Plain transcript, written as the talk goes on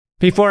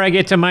Before I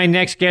get to my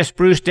next guest,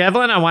 Bruce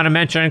Devlin, I want to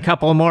mention a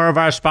couple more of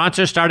our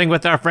sponsors, starting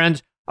with our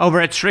friends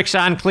over at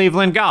Srixon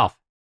Cleveland Golf.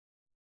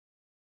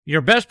 Your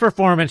best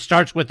performance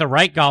starts with the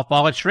right golf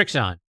ball at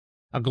Srixon.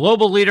 A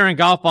global leader in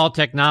golf ball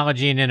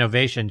technology and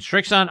innovation,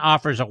 Srixon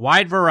offers a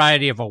wide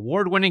variety of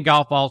award-winning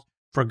golf balls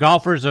for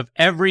golfers of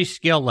every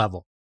skill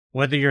level.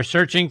 Whether you're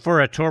searching for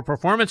a tour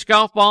performance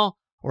golf ball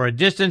or a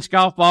distance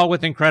golf ball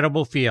with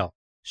incredible feel,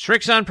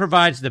 Srixon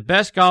provides the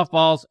best golf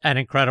balls at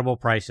incredible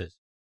prices.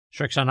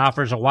 Srixon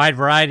offers a wide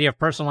variety of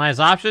personalized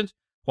options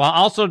while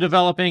also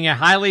developing a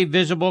highly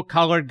visible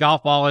colored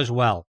golf ball as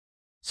well.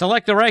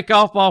 Select the right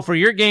golf ball for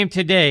your game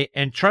today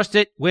and trust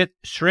it with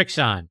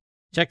Srixon.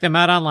 Check them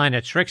out online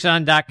at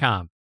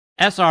Srixon.com.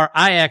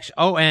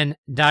 Srixon.com.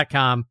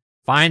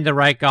 Find the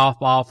right golf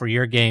ball for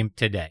your game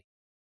today.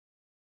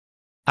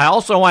 I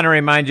also want to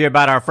remind you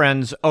about our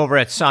friends over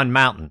at Sun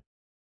Mountain.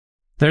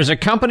 There's a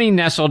company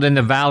nestled in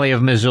the valley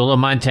of Missoula,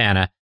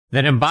 Montana,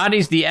 that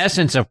embodies the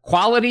essence of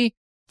quality,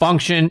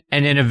 function,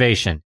 and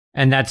innovation,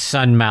 and that's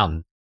Sun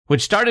Mountain,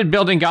 which started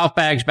building golf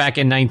bags back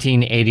in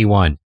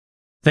 1981.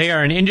 They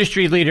are an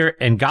industry leader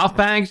in golf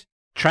bags,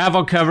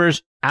 travel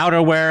covers,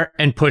 outerwear,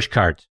 and push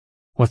carts.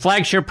 With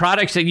flagship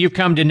products that you've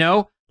come to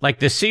know, like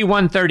the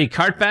C-130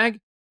 cart bag,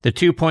 the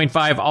 2.5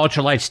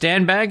 ultralight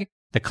stand bag,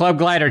 the Club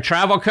Glider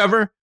travel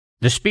cover,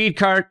 the Speed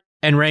Cart,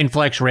 and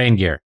Rainflex rain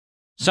gear.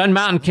 Sun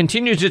Mountain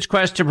continues its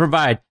quest to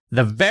provide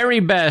the very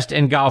best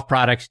in golf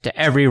products to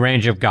every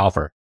range of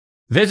golfer.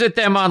 Visit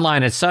them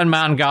online at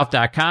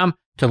sunmountaingolf.com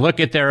to look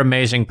at their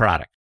amazing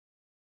products.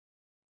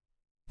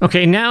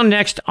 Okay, now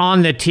next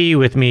on the tee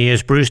with me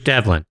is Bruce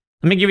Devlin.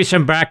 Let me give you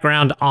some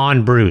background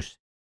on Bruce.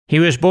 He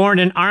was born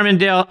in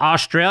Armidale,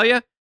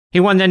 Australia.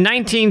 He won the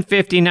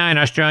 1959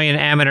 Australian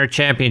Amateur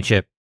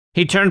Championship.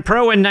 He turned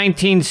pro in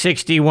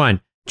 1961,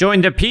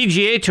 joined the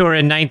PGA Tour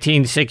in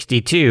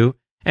 1962,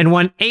 and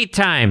won 8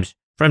 times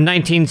from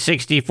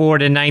 1964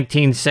 to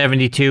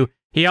 1972.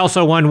 He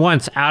also won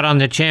once out on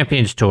the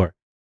Champions Tour.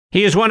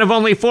 He is one of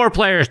only 4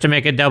 players to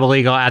make a double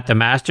eagle at the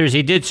Masters.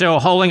 He did so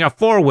holing a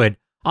 4-wood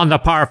on the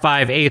par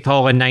 5 8th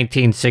hole in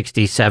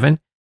 1967.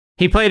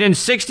 He played in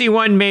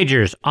 61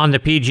 majors on the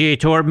PGA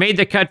Tour, made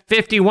the cut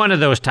 51 of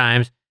those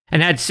times,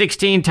 and had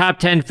 16 top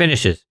 10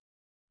 finishes.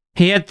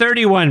 He had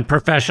 31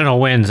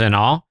 professional wins in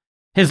all.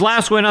 His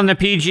last win on the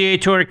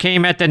PGA Tour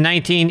came at the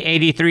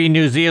 1983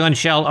 New Zealand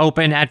Shell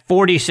Open at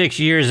 46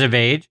 years of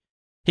age.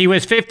 He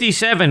was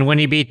 57 when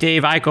he beat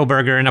Dave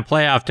Eichelberger in a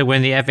playoff to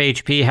win the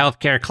FHP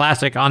Healthcare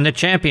Classic on the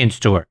Champions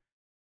Tour.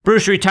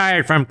 Bruce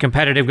retired from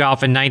competitive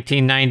golf in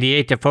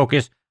 1998 to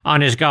focus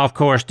on his golf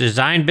course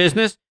design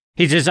business.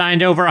 He's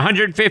designed over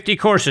 150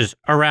 courses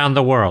around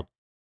the world.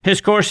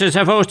 His courses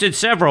have hosted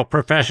several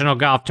professional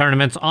golf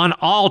tournaments on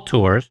all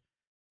tours.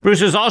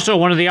 Bruce is also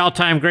one of the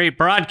all-time great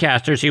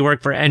broadcasters. He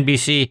worked for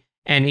NBC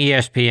and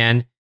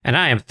ESPN, and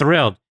I am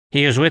thrilled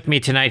he is with me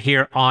tonight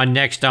here on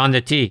Next on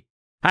the Tee.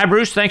 Hi,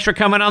 Bruce. Thanks for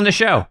coming on the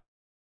show.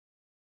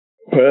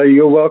 Well,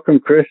 you're welcome,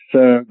 Chris.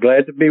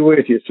 Glad to be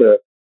with you, sir.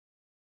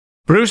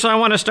 Bruce, I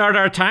want to start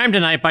our time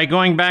tonight by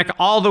going back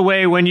all the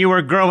way when you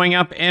were growing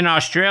up in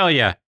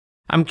Australia.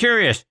 I'm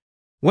curious,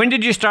 when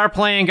did you start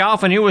playing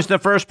golf, and who was the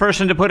first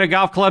person to put a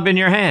golf club in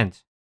your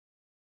hands?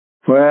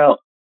 Well,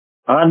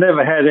 I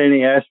never had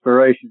any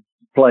aspirations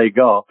to play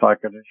golf, I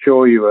can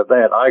assure you of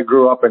that. I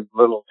grew up in a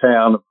little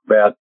town of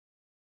about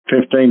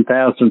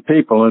 15,000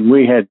 people, and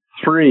we had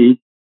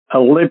 3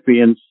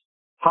 Olympians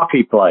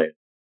hockey players.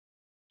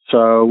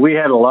 So we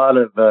had a lot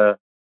of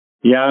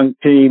young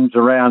teams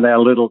around our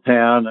little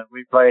town, and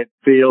we played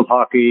field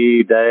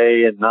hockey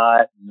day and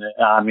night. And,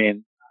 I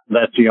mean,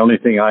 that's the only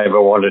thing I ever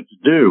wanted to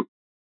do.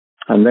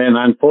 And then,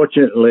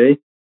 unfortunately,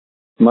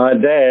 my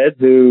dad,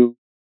 who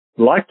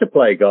liked to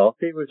play golf,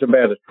 he was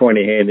about a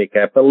 20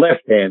 handicap, a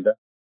left-hander.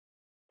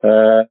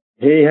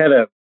 He had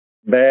a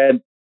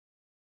bad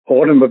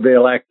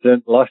automobile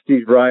accident, lost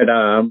his right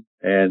arm,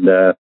 and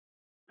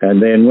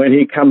then when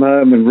he come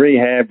home and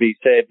rehab, he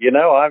said, you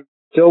know, I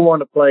still want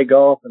to play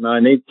golf and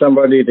I need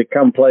somebody to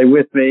come play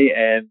with me,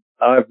 and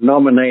I've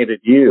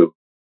nominated you.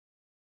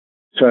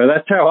 So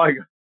that's how I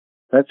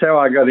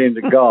got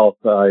into golf.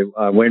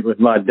 I went with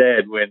my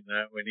dad when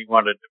he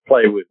wanted to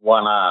play with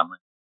one arm.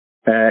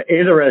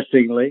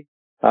 Interestingly,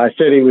 I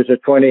said he was a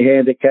 20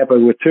 handicapper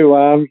with 2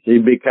 arms.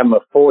 He'd become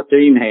a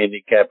 14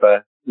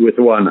 handicapper with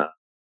 1 arm.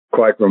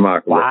 Quite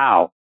remarkable.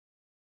 Wow.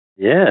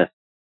 Yes.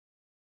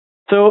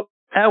 So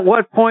at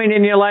what point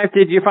in your life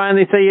did you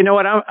finally say, you know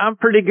what, I'm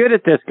pretty good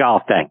at this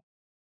golf thing?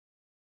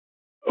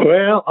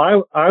 Well,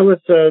 I was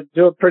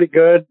doing pretty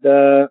good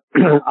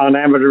on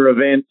amateur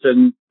events,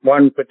 and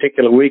one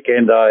particular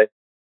weekend I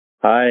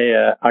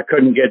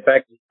couldn't get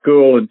back to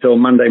school until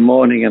Monday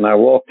morning, and I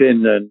walked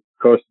in, and of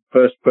course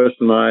the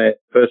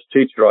first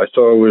teacher I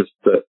saw was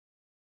the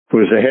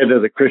head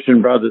of the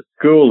Christian Brothers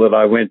school that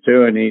I went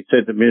to, and he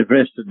said to me,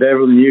 Mr.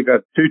 Devlin, you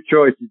got 2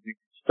 choices. You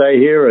can stay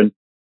here and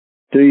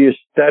do your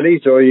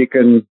studies, or you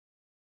can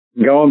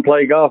go and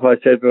play golf. I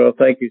said, well,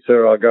 thank you,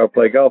 sir. I'll go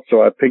play golf.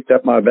 So I picked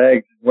up my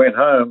bags and went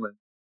home. And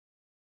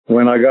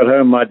when I got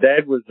home, my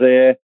dad was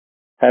there,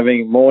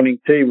 having morning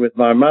tea with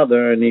my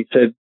mother, and he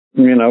said,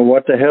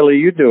 what the hell are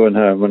you doing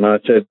home? And I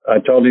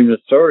told him the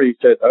story.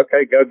 He said,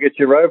 okay, go get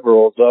your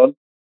overalls on.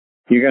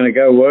 You're going to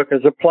go work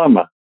as a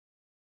plumber.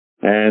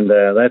 And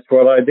that's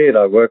what I did.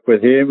 I worked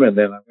with him, and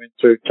then I went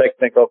through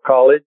technical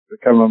college,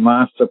 become a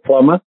master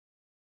plumber,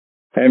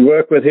 and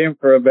worked with him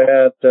for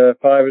about 5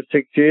 or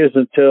 6 years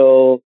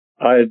until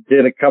I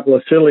did a couple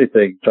of silly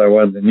things. I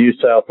won the New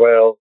South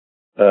Wales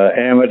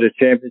Amateur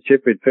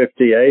Championship in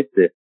 58,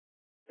 the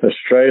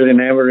Australian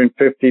Amateur in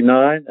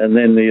 59, and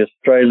then the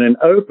Australian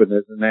Open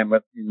as an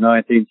amateur in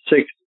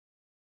 1960.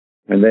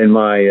 And then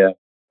my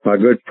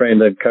good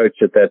friend and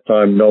coach at that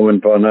time, Norman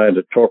Bono,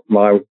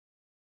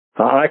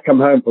 I come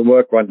home from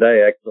work one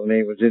day, actually, and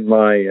he was in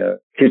my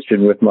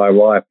kitchen with my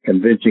wife,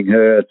 convincing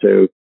her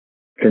to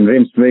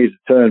convince me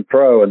to turn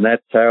pro, and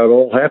that's how it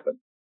all happened.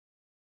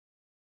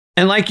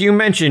 And like you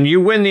mentioned,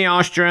 you win the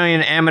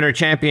Australian Amateur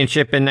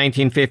Championship in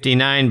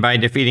 1959 by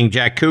defeating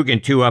Jack Coogan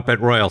 2-up at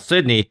Royal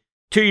Sydney.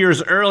 2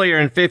 years earlier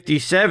in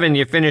 57,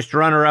 you finished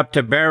runner-up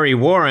to Barry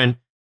Warren.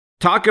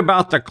 Talk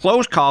about the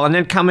close call and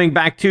then coming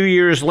back 2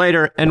 years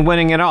later and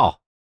winning it all.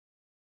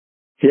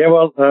 Yeah,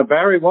 well,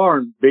 Barry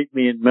Warren beat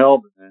me in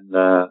Melbourne, and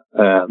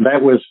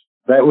that was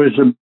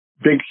a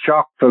big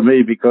shock for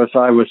me because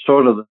I was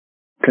sort of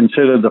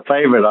considered the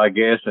favorite, I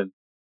guess,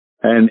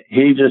 and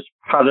he just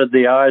putted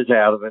the eyes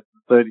out of it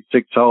for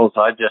 36 holes.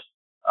 I just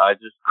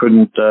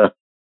couldn't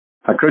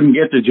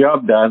get the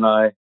job done.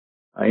 I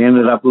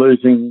ended up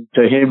losing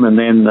to him, and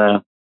then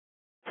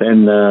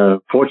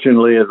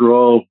fortunately at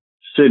Royal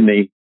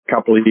Sydney, a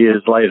couple of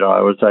years later,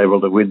 I was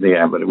able to win the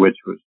amateur, which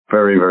was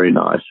very, very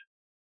nice.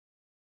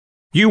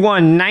 You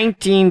won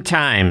 19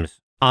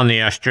 times on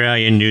the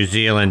Australian-New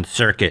Zealand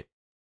circuit.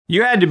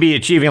 You had to be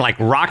achieving like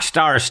rock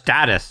star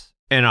status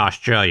in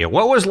Australia.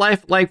 What was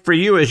life like for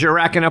you as you're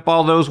racking up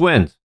all those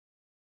wins?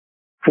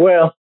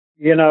 Well,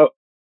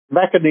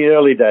 back in the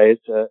early days,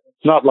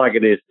 it's not like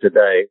it is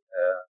today.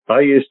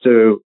 I used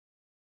to,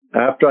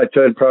 after I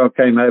turned pro,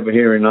 came over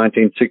here in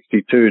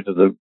 1962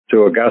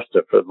 to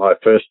Augusta for my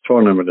first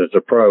tournament as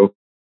a pro.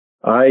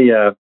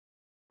 I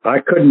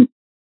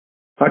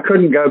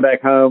couldn't go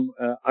back home.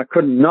 I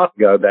could not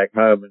go back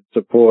home and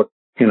support,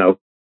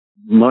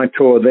 my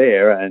tour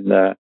there.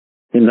 And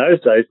in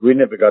those days, we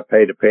never got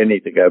paid a penny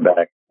to go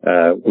back.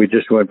 We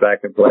just went back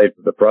and played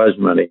for the prize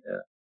money.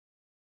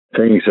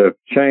 Things have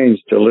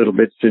changed a little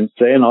bit since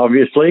then,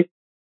 obviously.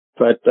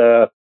 But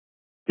I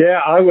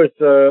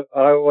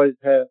always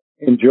have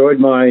enjoyed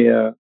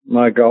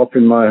my golf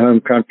in my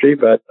home country.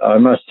 But I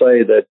must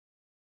say that,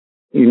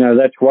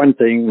 that's one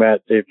thing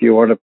that if you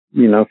want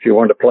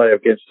to play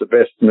against the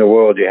best in the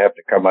world, you have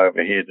to come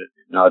over here to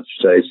the United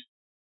States.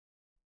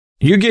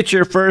 You get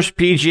your first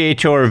PGA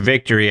Tour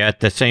victory at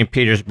the St.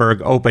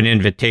 Petersburg Open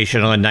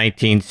Invitational in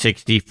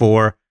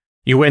 1964.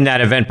 You win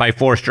that event by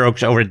 4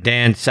 strokes over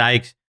Dan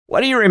Sykes.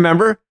 What do you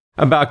remember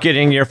about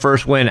getting your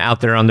first win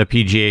out there on the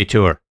PGA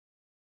Tour?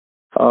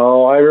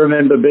 Oh, I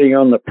remember being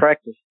on the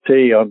practice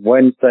tee on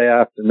Wednesday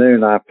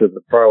afternoon after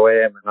the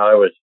Pro-Am, and I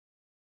was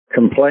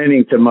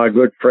complaining to my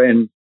good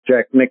friend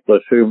Jack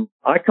Nicklaus, whom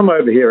I come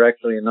over here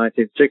actually in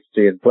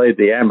 1960 and played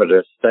the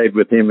amateur, stayed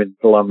with him in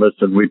Columbus,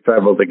 and we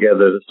traveled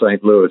together to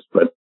St. Louis.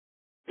 But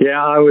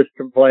yeah, I was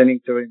complaining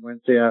to him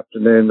Wednesday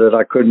afternoon that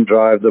I couldn't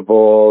drive the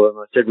ball, and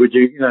I said, would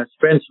you,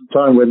 spend some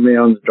time with me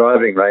on the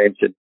driving range?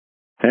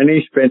 And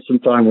he spent some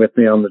time with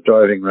me on the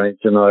driving range,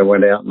 and I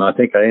went out, and I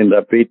think I ended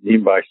up beating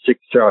him by 6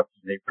 shots.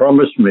 And he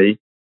promised me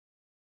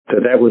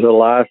that was the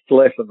last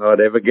lesson I'd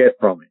ever get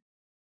from him.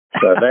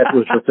 So that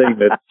was the thing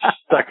that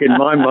stuck in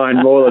my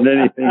mind more than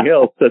anything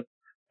else, that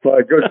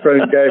my good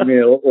friend gave me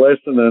a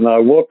lesson and I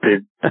whooped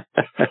him.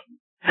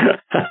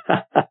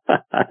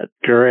 That's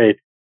great.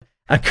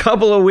 A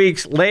couple of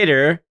weeks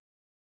later,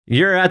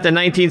 you're at the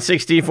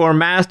 1964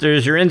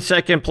 Masters. You're in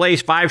second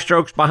place, 5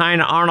 strokes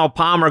behind Arnold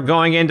Palmer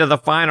going into the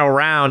final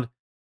round.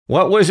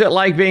 What was it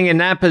like being in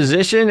that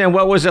position, and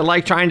what was it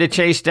like trying to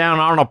chase down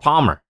Arnold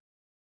Palmer?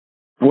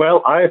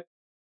 Well, I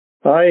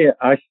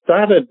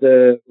started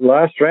the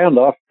last round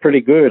off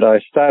pretty good. I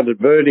started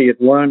birdie at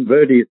 1,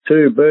 birdie at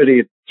 2, birdie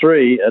at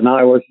 3, and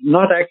I was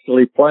not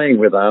actually playing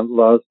with Arnold.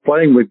 I was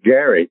playing with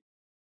Gary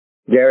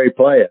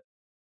Player.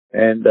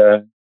 And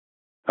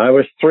I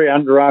was 3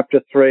 under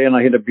after 3, and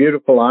I hit a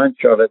beautiful iron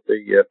shot at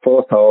the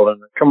 4th hole,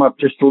 and I come up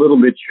just a little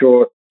bit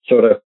short,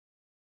 sort of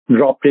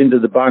dropped into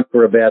the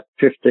bunker about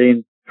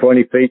 15,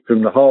 20 feet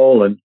from the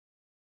hole, and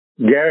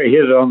Gary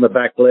hit it on the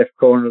back left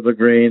corner of the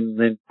green, and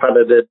then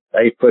putted it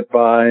 8 foot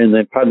by, and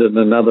then putted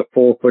another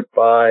 4 foot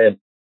by. And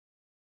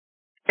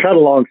cut a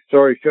long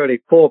story short, he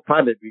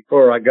 4-putted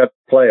before I got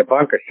to play a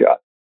bunker shot,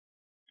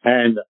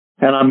 and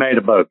I made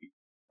a bogey.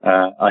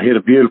 I hit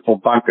a beautiful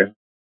bunker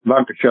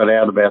shot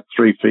out about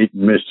 3 feet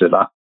and missed it.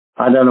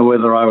 I don't know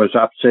whether I was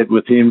upset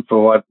with him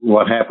for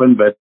what happened,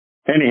 but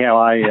anyhow,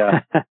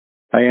 I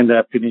ended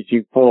up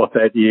finishing 4th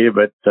that year.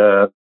 But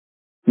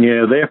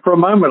there for a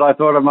moment, I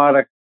thought I might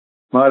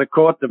have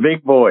caught the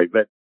big boy,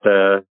 but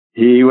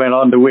he went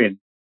on to win.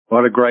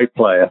 What a great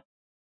player.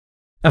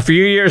 A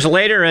few years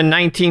later, in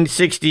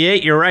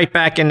 1968, you're right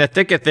back in the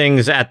thick of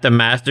things at the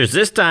Masters.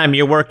 This time,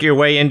 you work your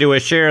way into a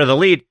share of the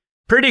lead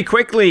pretty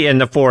quickly in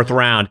the fourth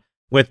round,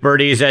 with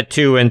birdies at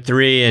 2 and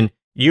 3, and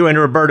you and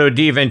Roberto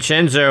De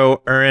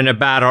Vincenzo are in a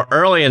battle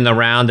early in the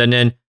round, and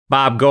then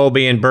Bob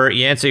Goldby and Bert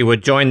Yancey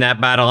would join that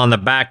battle on the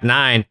back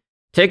nine.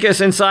 Take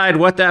us inside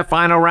what that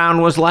final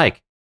round was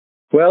like.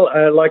 Well,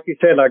 like you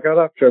said, I got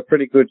off to a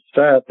pretty good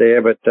start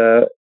there, but,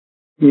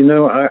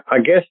 I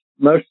guess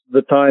most of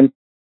the time,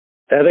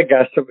 at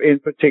Augusta in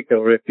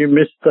particular, if you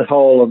miss the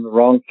hole on the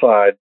wrong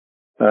side,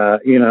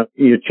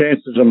 your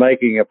chances of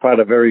making a putt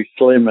are very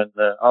slim, and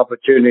the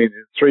opportunity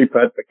to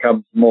three-putt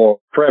becomes more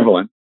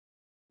prevalent.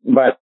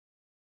 But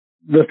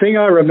the thing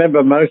I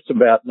remember most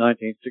about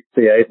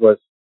 1968 was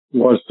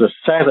the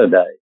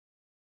Saturday.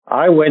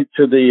 I went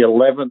to the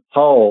 11th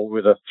hole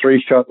with a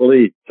 3-shot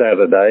lead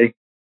Saturday,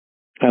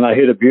 and I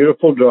hit a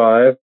beautiful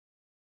drive,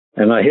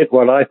 and I hit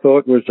what I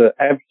thought was an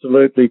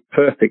absolutely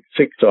perfect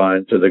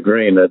 6-iron to the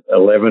green at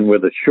 11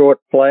 with a short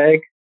flag,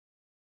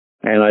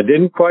 and I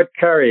didn't quite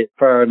carry it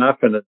far enough,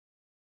 and it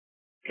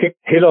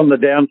hit on the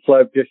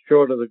downslope just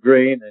short of the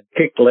green and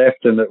kicked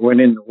left, and it went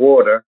in the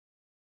water,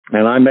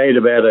 and I made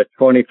about a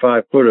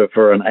 25-footer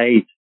for an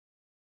 8,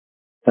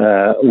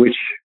 which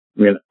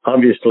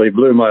obviously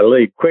blew my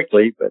lead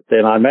quickly, but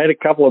then I made a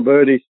couple of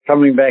birdies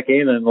coming back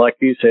in, and like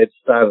you said,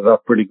 started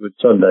off pretty good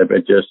Sunday,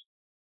 but just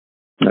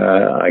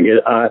I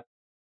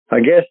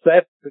guess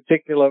that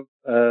particular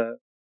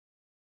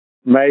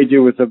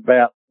major was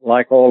about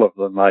like all of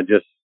them. I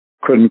just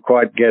couldn't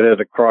quite get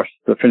it across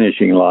the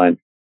finishing line.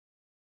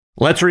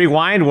 Let's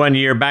rewind 1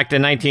 year back to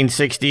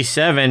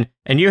 1967,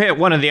 and you hit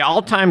one of the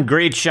all-time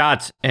great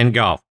shots in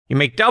golf. You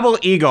make double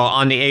eagle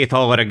on the 8th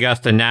hole at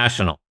Augusta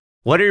National.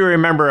 What do you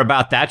remember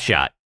about that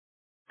shot?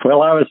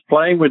 Well, I was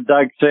playing with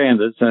Doug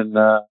Sanders, and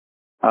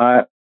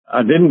I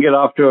didn't get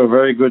off to a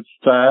very good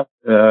start.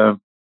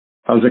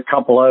 I was a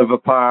couple over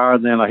par,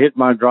 and then I hit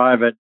my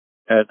drive at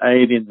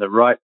 8 in the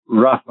right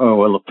rough. Oh,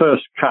 well, the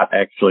first cut,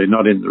 actually,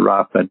 not in the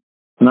rough. And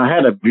I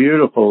had a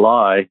beautiful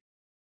lie.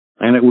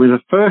 And it was the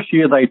first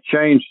year they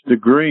changed the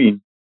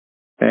green.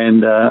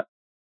 And, the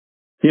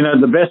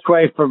best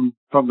way from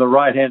the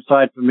right-hand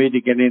side for me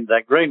to get into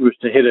that green was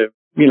to hit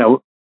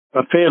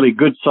a fairly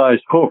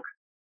good-sized hook.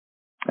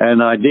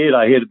 And I did.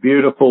 I hit a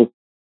beautiful,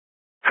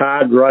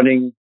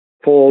 hard-running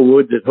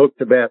forward that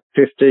hooked about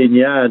 15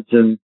 yards.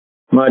 And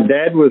my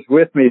dad was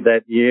with me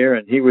that year,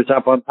 and he was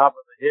up on top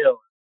of the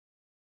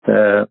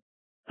hill.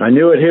 I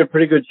knew it hit a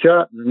pretty good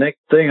shot, and the next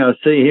thing I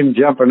see him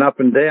jumping up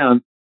and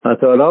down, I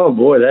thought, oh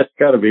boy, that's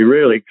got to be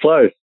really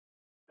close.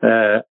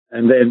 And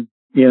then,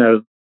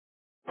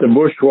 the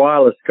Bush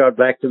Wireless got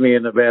back to me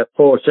in about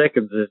 4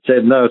 seconds and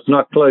said, no, it's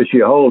not close,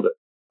 you hold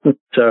it.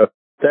 So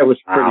that was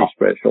pretty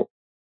special.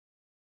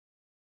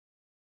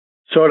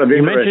 Sort of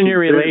you mentioned your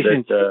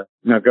relationship.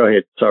 No, go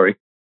ahead. Sorry.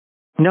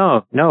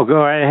 No, go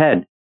right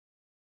ahead.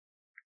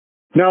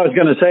 No, I was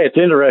going to say it's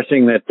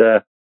interesting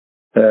that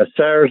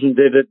Saracen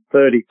did it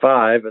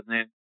 35 and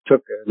then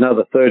took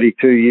another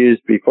 32 years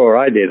before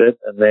I did it.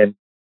 And then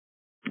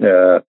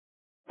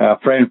our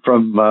friend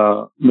from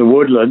the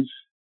Woodlands,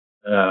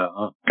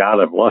 oh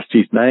God, I've lost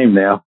his name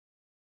now.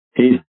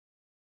 He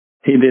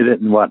did it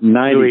in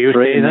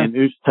 93, and then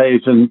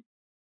Oosthuizen.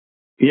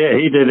 Yeah,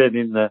 he did it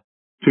in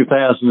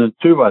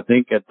 2002, I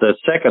think, at the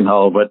second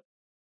hole. But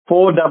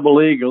 4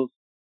 double eagles,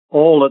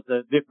 all at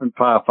the different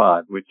par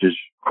 5, which is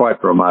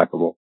quite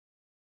remarkable.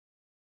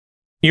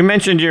 You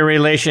mentioned your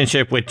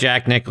relationship with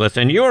Jack Nicklaus,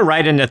 and you were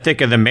right in the thick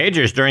of the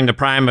majors during the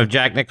prime of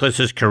Jack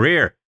Nicklaus's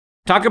career.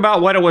 Talk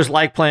about what it was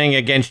like playing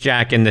against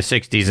Jack in the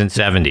 60s and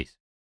 70s.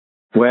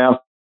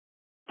 Well,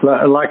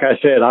 like I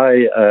said,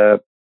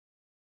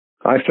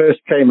 I first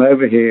came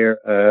over here.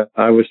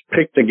 I was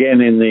picked again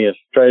in the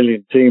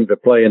Australian team to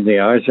play in the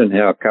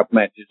Eisenhower Cup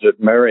matches at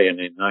Marion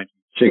in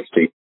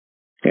 1960.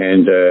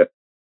 And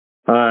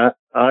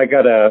I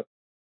got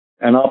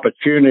an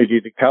opportunity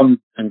to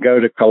come and go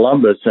to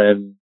Columbus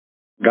and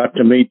got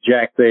to meet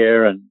Jack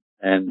there, and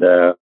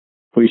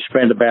we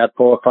spent about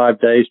 4 or 5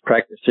 days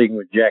practicing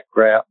with Jack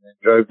Grout and then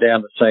drove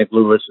down to St.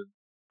 Louis,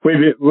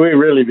 and we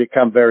really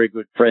become very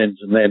good friends.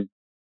 And then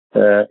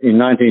in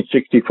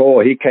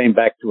 1964 he came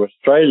back to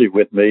Australia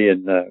with me,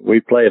 and we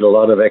played a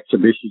lot of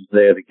exhibitions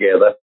there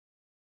together.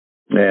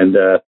 And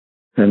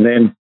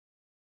then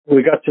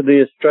we got to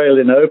the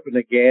Australian Open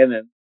again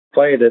and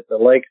played at the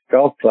Lakes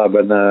Golf Club,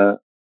 and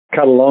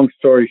cut a long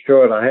story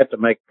short, I had to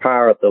make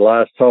par at the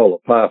last hole, a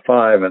par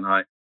 5, and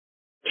I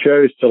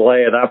chose to lay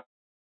it up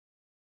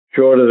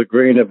short of the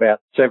green about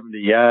 70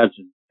 yards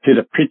and hit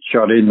a pitch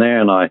shot in there,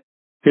 and I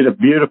hit a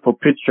beautiful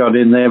pitch shot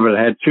in there, but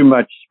it had too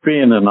much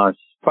spin, and I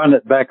spun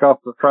it back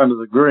off the front of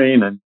the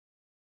green and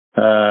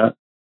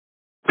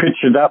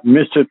pitched it up,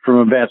 missed it from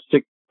about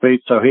 6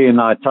 feet, so he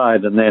and I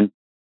tied. And then,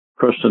 of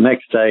course, the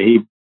next day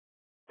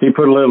he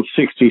put a little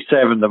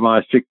 67 to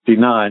my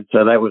 69,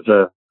 so that was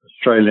a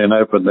Australian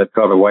Open that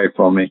got away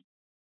from me.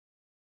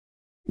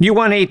 You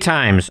won 8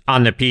 times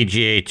on the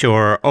PGA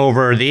Tour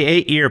over the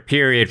 8-year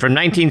period from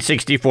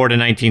 1964 to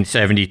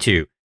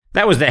 1972.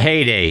 That was the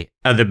heyday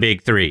of the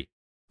Big Three.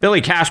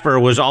 Billy Casper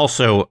was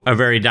also a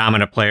very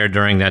dominant player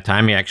during that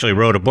time. He actually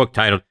wrote a book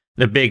titled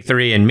The Big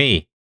Three and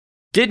Me.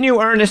 Didn't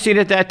you earn a seat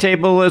at that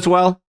table as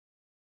well?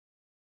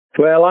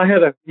 Well, I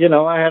had a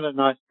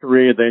nice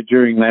career there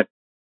during that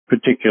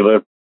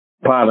particular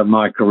part of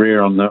my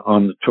career on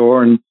the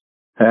tour, and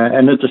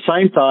at the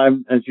same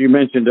time, as you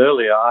mentioned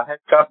earlier, I had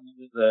gotten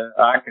into the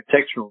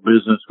architectural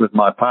business with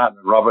my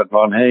partner Robert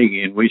von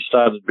Hage, and we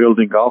started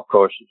building golf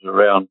courses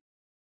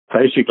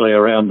basically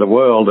around the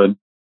world. And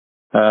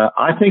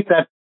I think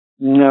that,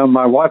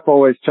 my wife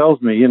always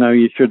tells me,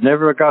 you should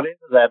never have got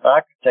into that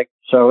architecture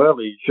so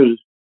early. You should have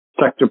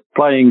stuck to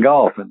playing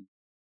golf. And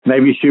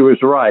maybe she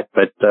was right,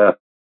 but it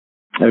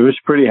was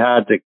pretty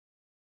hard to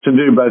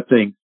do both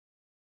things.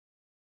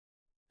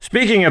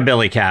 Speaking of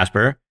Billy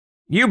Casper,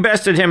 you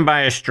bested him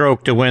by a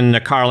stroke to win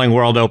the Carling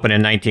World Open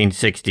in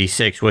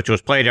 1966, which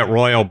was played at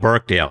Royal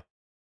Birkdale.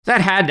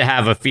 That had to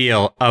have a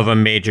feel of a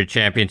major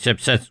championship,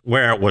 since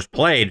where it was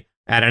played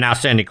at an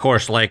outstanding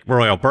course like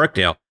Royal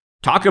Birkdale.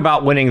 Talk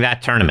about winning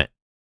that tournament.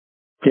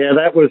 Yeah,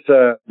 that was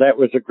a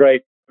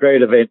great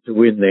event to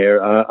win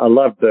there. I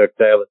love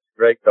Birkdale. It's a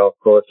great golf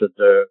course. It's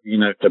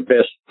the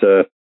best.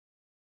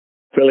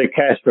 Billy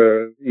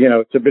Casper,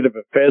 it's a bit of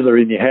a feather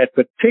in your hat,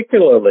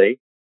 particularly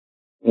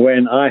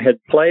when I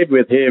had played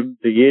with him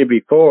the year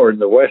before in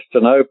the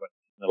Western Open,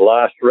 the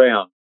last two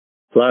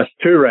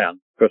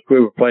rounds, because we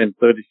were playing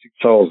 36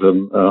 holes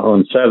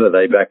on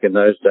Saturday back in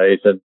those days.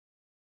 And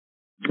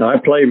I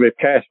played with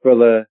Cass for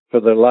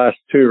the last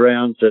two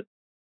rounds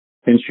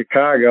in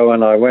Chicago,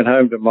 and I went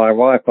home to my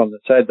wife on the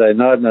Saturday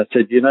night and I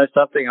said, you know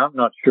something, I'm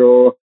not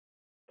sure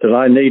that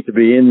I need to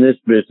be in this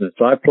business.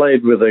 I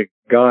played with a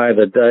guy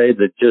today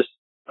that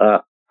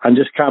I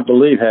just can't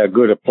believe how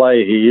good a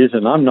player he is,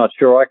 and I'm not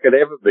sure I could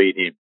ever beat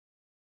him.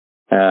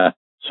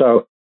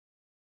 So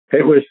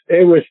it was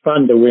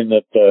fun to win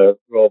at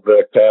Royal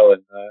Birkdale,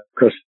 and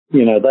because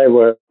they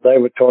were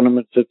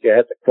tournaments that you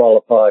had to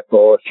qualify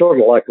for, sort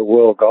of like a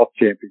World Golf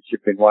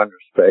Championship in one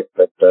respect.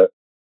 But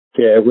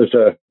it was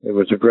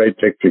a great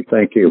victory.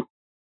 Thank you.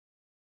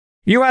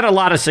 You had a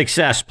lot of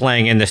success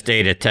playing in the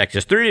state of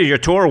Texas. 3 of your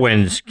tour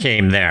wins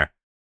came there.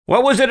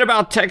 What was it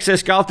about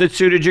Texas golf that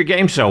suited your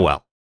game so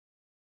well?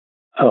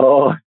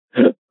 Oh,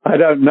 I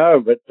don't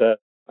know, but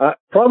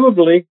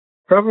probably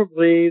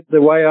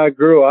the way I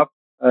grew up.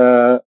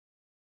 The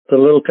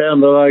little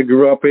town that I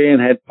grew up in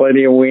had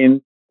plenty of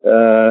wind.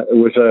 It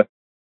was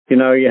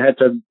you had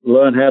to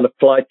learn how to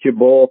flight your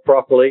ball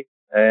properly,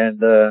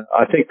 and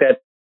I think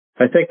that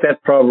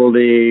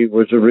probably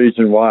was the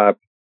reason why I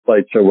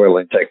played so well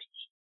in Texas.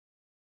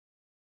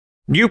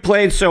 You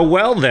played so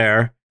well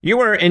there. You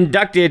were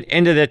inducted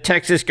into the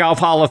Texas Golf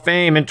Hall of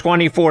Fame in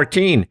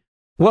 2014.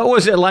 What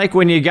was it like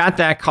when you got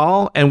that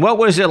call, and what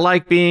was it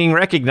like being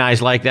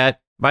recognized like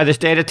that by the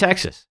state of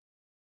Texas?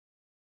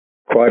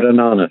 Quite an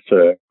honor,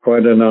 sir.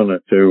 Quite an honor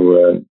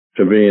to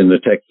be in the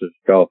Texas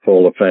Golf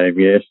Hall of Fame.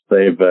 Yes,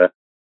 it's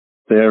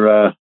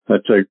a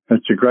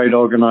great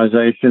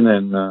organization,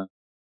 and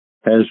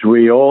as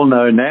we all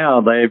know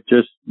now, they've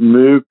just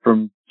moved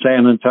from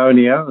San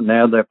Antonio, and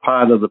now they're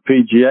part of the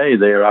PGA.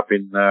 They're up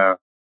in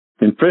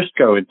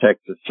Frisco in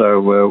Texas. So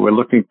we're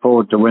looking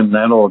forward to when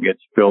that all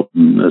gets built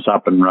and is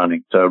up and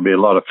running. So it'll be a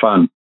lot of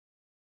fun.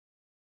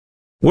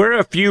 We're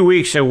a few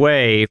weeks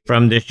away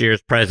from this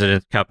year's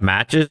President's Cup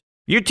matches.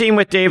 You teamed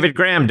with David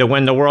Graham to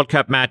win the World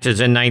Cup matches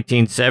in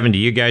 1970.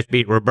 You guys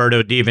beat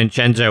Roberto De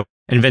Vincenzo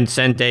and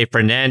Vicente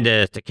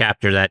Fernandez to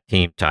capture that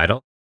team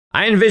title.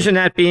 I envision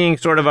that being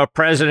sort of a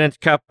President's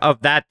Cup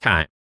of that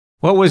time.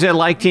 What was it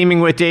like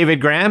teaming with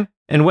David Graham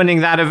and winning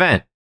that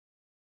event?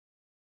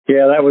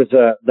 Yeah, that was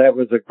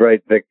a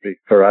great victory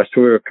for us.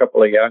 We were a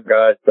couple of young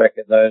guys back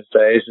in those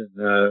days,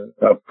 and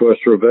of course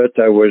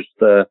Roberto was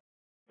the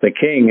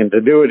king, and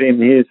to do it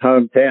in his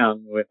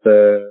hometown with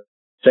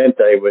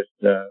Vicente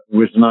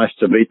was nice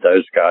to beat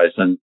those guys.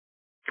 And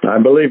I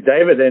believe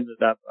David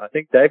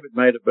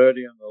made a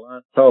birdie on the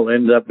last hole,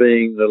 ended up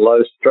being the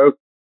low stroke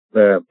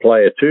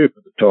player too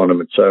for the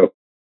tournament. So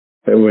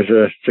it was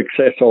a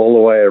success all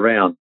the way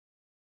around.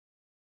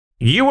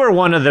 You were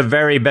one of the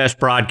very best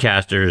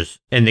broadcasters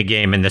in the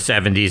game in the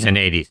 70s and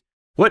 80s.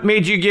 What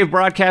made you give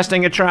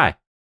broadcasting a try?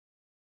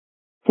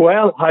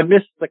 Well, I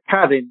missed the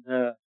cut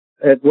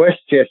at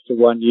Westchester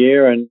one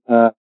year, and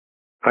I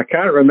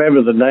can't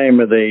remember the name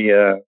of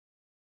the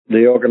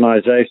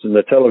organization,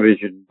 the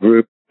television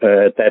group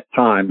at that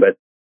time, but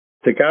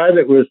the guy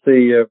that was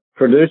the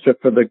producer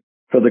for the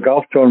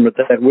golf tournament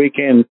that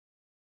weekend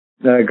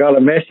got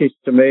a message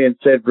to me and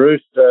said,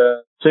 Bruce,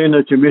 seeing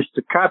that you missed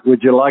the cut,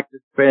 would you like to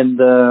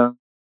spend a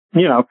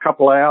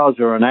couple of hours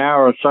or an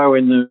hour or so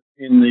in the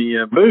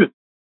booth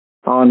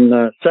on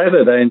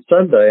Saturday and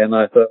Sunday? And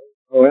I thought,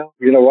 well,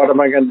 what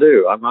am I going to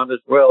do? I might as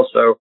well.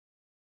 So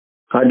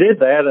I did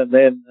that, and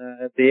then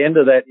at the end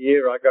of that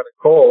year, I got a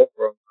call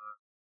from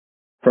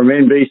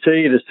NBC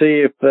to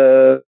see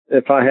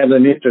if I had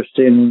an interest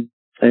in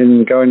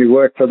going to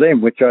work for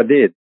them, which I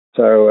did.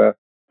 So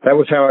that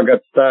was how I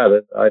got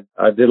started.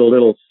 I did a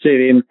little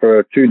sit-in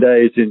for 2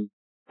 days in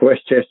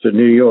Westchester,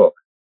 New York.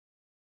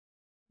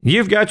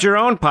 You've got your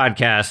own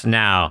podcast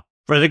now.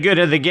 For the Good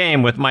of the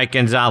Game with Mike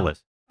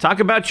Gonzalez. Talk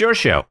about your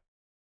show.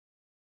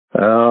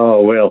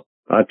 Oh, well,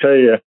 I tell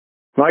you,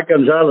 Mike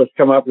Gonzalez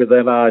come up with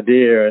that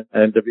idea,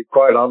 and to be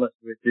quite honest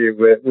with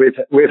you,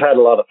 we've had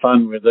a lot of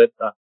fun with it.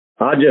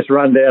 I'll just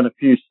run down a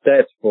few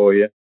stats for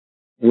you.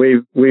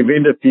 We've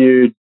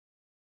interviewed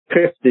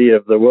 50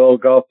 of the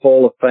World Golf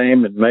Hall of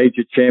Fame and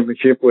major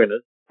championship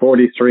winners,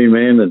 43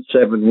 men and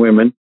 7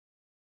 women.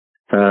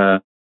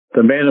 The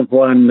men have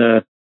won,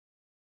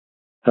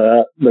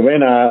 the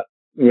men are,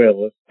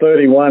 there's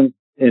 31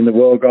 in the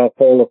World Golf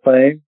Hall of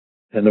Fame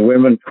and the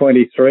women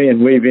 23,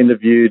 and we've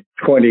interviewed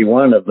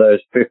 21 of those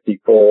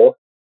 54.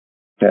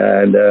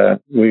 And,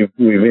 we've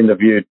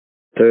interviewed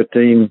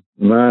 13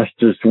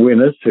 Masters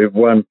winners who've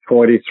won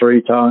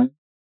 23 times,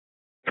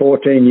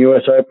 14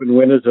 US Open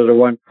winners that have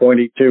won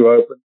 22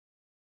 Open,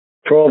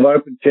 12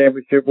 Open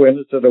Championship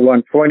winners that have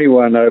won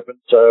 21 Open.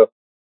 So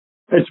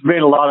it's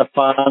been a lot of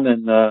fun.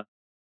 And,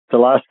 the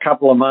last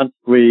couple of months,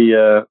 we've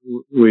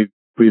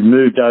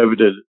moved over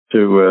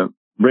to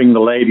bring the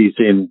ladies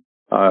in,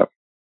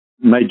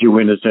 major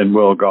winners and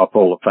World Golf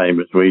Hall of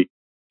Famers. We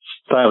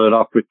started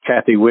off with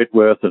Kathy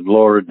Whitworth and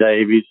Laura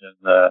Davies,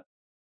 and,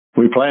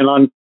 we plan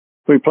on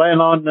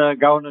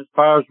going as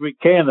far as we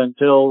can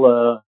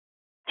until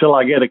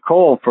I get a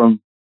call from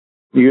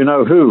you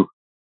know who.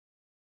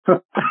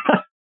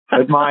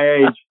 At my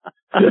age,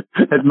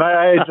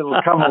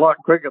 it'll come a lot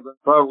quicker than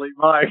probably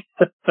Mike.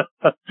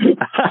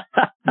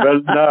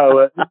 But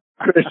no,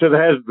 Chris, it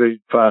has been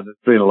fun.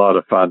 It's been a lot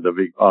of fun, to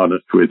be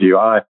honest with you.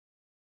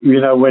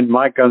 When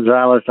Mike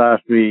Gonzalez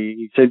asked me,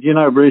 he said,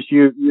 Bruce,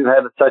 you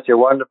had such a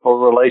wonderful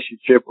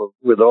relationship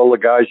with all the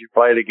guys you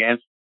played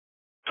against.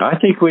 I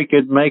think we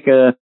could make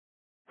a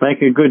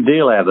good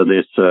deal out of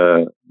this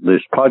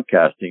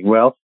podcasting.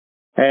 Well,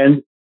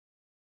 and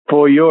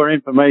for your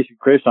information,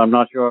 Chris, I'm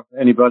not sure if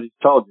anybody's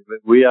told you,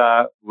 but we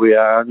are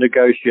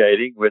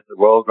negotiating with the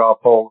World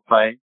Golf Hall of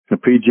Fame, the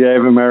PGA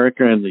of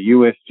America, and the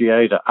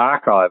USGA to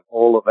archive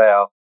all of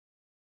our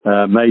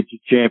major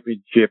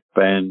championship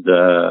and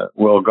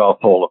World Golf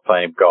Hall of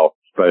Fame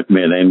golfers, both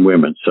men and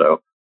women.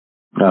 So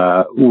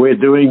we're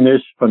doing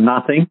this for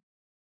nothing.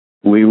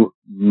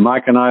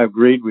 Mike and I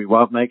agreed we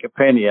won't make a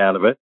penny out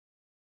of it.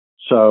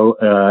 So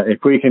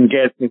if we can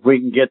get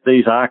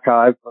these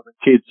archived for the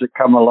kids that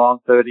come along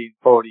 30 and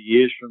 40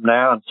 years from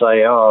now and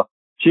say, oh,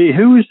 gee,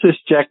 who is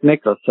this Jack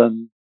Nicklaus?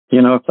 And,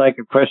 if they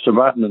could press the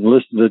button and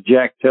listen to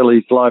Jack tell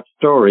his life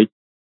story,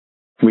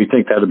 we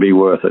think that'd be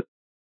worth it.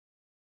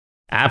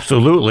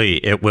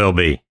 Absolutely, it will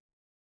be.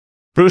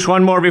 Bruce,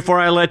 one more before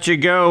I let you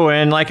go.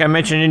 And like I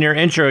mentioned in your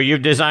intro,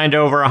 you've designed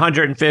over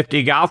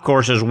 150 golf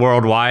courses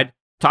worldwide.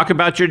 Talk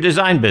about your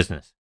design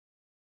business.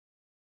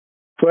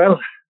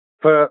 Well,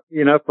 for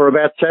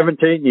about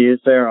 17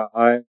 years there,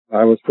 I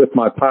was with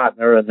my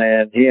partner, and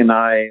then he and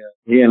I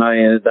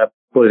ended up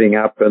splitting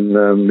up in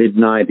the mid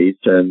 '90s,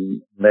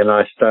 and then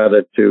I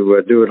started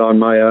to do it on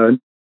my own.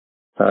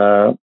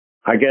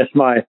 I guess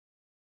it's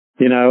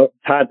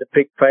hard to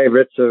pick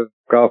favorites of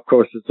golf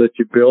courses that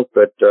you built,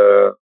 but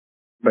the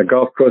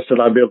golf course that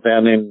I built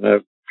down in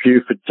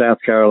Beaufort, South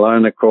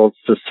Carolina, called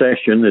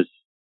Secession,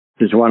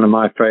 is one of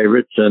my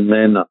favorites, and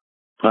then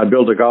I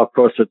built a golf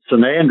course at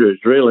St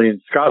Andrews, really,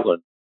 in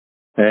Scotland.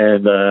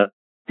 And,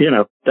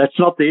 that's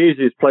not the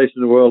easiest place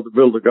in the world to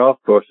build a golf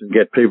course and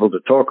get people to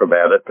talk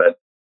about it, but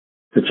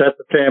it's at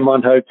the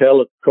Fairmont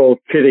Hotel. It's called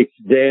Kiddick's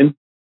Den,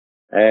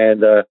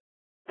 and,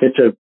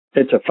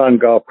 it's a fun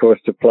golf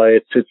course to play.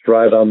 It sits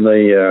right on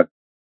the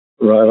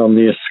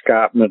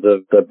escarpment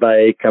of the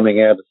bay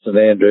coming out of St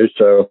Andrews.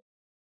 So,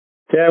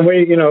 yeah,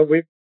 we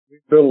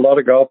built a lot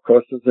of golf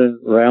courses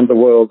around the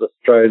world,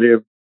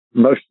 Australia,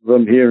 most of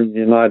them here in the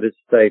United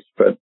States,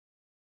 but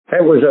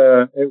it was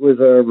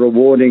a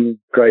rewarding,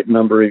 great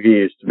number of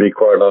years, to be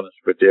quite honest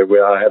with you.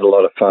 I had a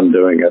lot of fun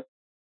doing it.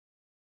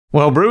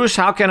 Well, Bruce,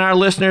 how can our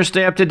listeners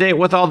stay up to date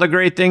with all the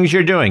great things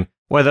you're doing,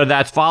 whether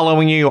that's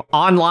following you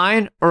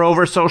online or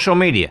over social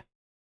media?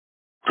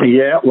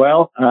 Yeah,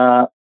 well,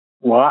 I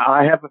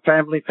have a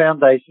family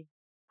foundation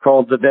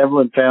called the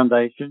Devlin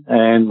Foundation,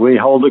 and we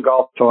hold a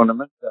golf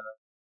tournament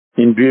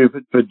in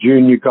Beaufort for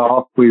junior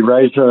golf. We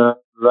raise a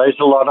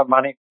lot of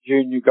money for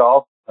junior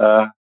golf.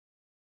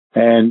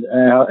 And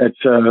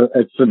it's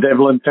the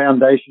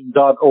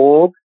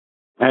DevlinFoundation.org.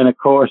 And of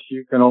course,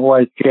 you can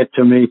always get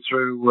to me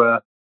through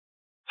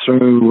For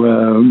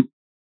the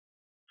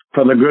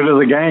Good of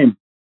the Game.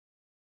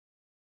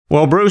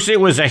 Well, Bruce,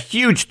 it was a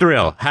huge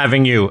thrill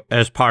having you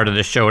as part of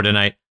the show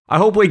tonight. I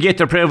hope we get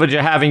the privilege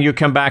of having you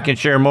come back and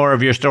share more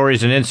of your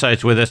stories and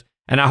insights with us,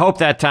 and I hope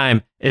that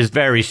time is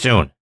very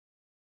soon.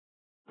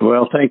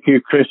 Well, thank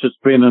you, Chris. It's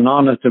been an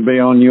honor to be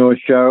on your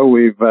show.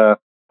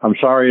 I'm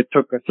sorry it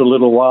took us a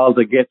little while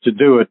to get to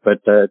do it,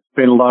 but it's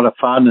been a lot of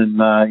fun, and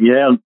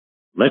yeah,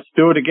 let's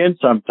do it again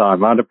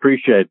sometime. I'd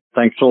appreciate it.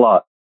 Thanks a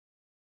lot.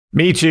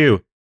 Me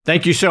too.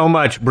 Thank you so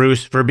much,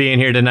 Bruce, for being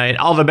here tonight.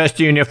 All the best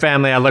to you and your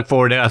family. I look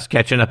forward to us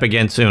catching up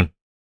again soon.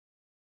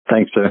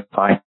 Thanks, sir.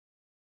 Bye.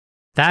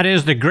 That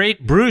is the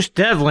great Bruce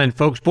Devlin,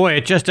 folks. Boy,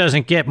 it just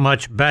doesn't get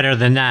much better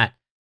than that.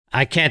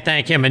 I can't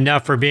thank him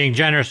enough for being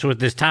generous with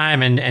his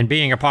time and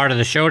being a part of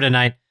the show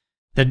tonight.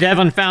 The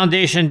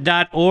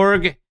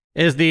DevlinFoundation.org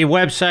is the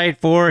website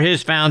for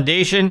his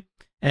foundation.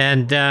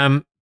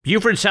 And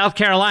Beaufort, South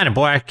Carolina,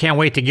 boy, I can't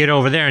wait to get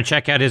over there and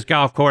check out his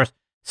golf course,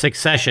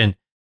 Succession.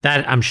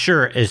 That, I'm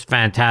sure, is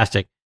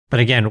fantastic. But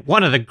again,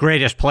 one of the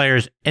greatest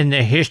players in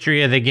the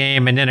history of the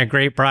game, and then a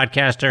great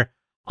broadcaster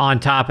on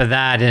top of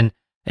that. And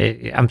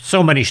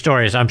so many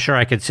stories. I'm sure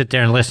I could sit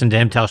there and listen to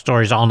him tell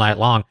stories all night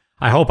long.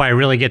 I hope I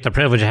really get the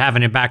privilege of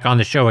having him back on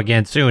the show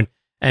again soon.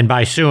 And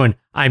by soon,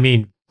 I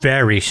mean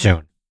very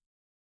soon.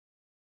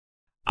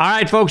 All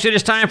right, folks, it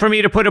is time for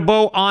me to put a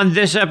bow on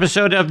this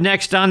episode of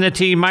Next on the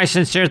Tee. My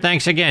sincere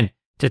thanks again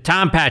to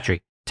Tom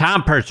Patrick,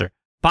 Tom Purser,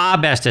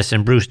 Bob Estes,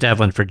 and Bruce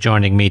Devlin for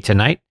joining me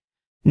tonight.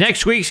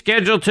 Next week,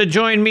 scheduled to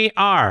join me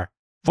are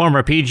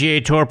former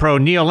PGA Tour pro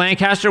Neil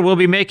Lancaster will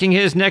be making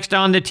his Next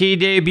on the Tee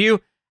debut,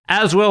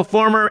 as will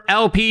former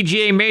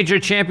LPGA Major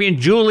champion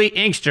Julie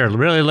Inkster.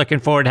 Really looking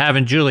forward to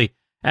having Julie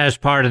as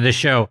part of the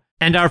show.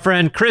 And our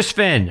friend Chris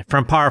Finn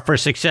from Par for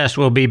Success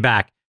will be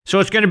back. So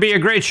it's going to be a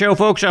great show,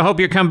 folks. I hope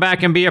you come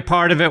back and be a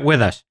part of it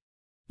with us.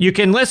 You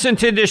can listen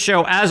to this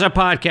show as a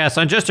podcast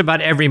on just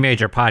about every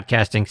major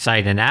podcasting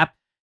site and app,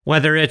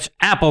 whether it's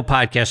Apple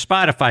Podcasts,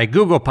 Spotify,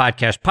 Google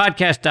Podcasts,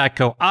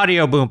 Podcast.co,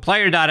 Audio Boom,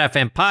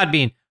 Player.fm,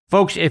 Podbean.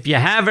 Folks, if you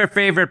have a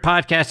favorite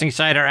podcasting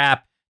site or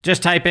app,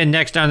 just type in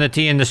Next on the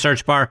Tee in the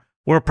search bar.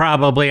 We're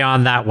probably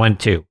on that one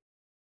too.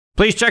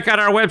 Please check out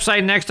our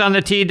website,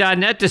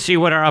 nextonthetee.net, to see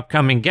what our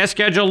upcoming guest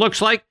schedule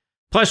looks like.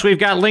 Plus, we've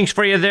got links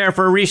for you there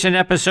for recent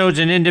episodes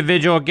and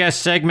individual guest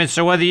segments.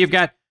 So whether you've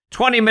got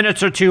 20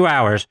 minutes or 2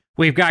 hours,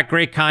 we've got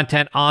great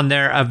content on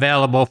there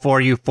available for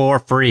you for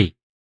free.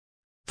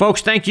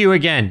 Folks, thank you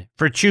again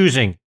for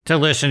choosing to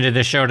listen to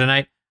this show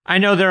tonight. I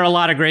know there are a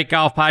lot of great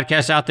golf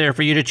podcasts out there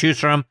for you to choose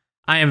from.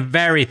 I am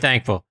very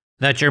thankful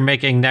that you're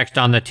making Next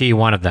on the Tee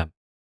one of them.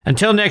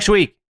 Until next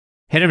week,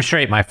 hit 'em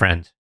straight, my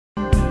friends.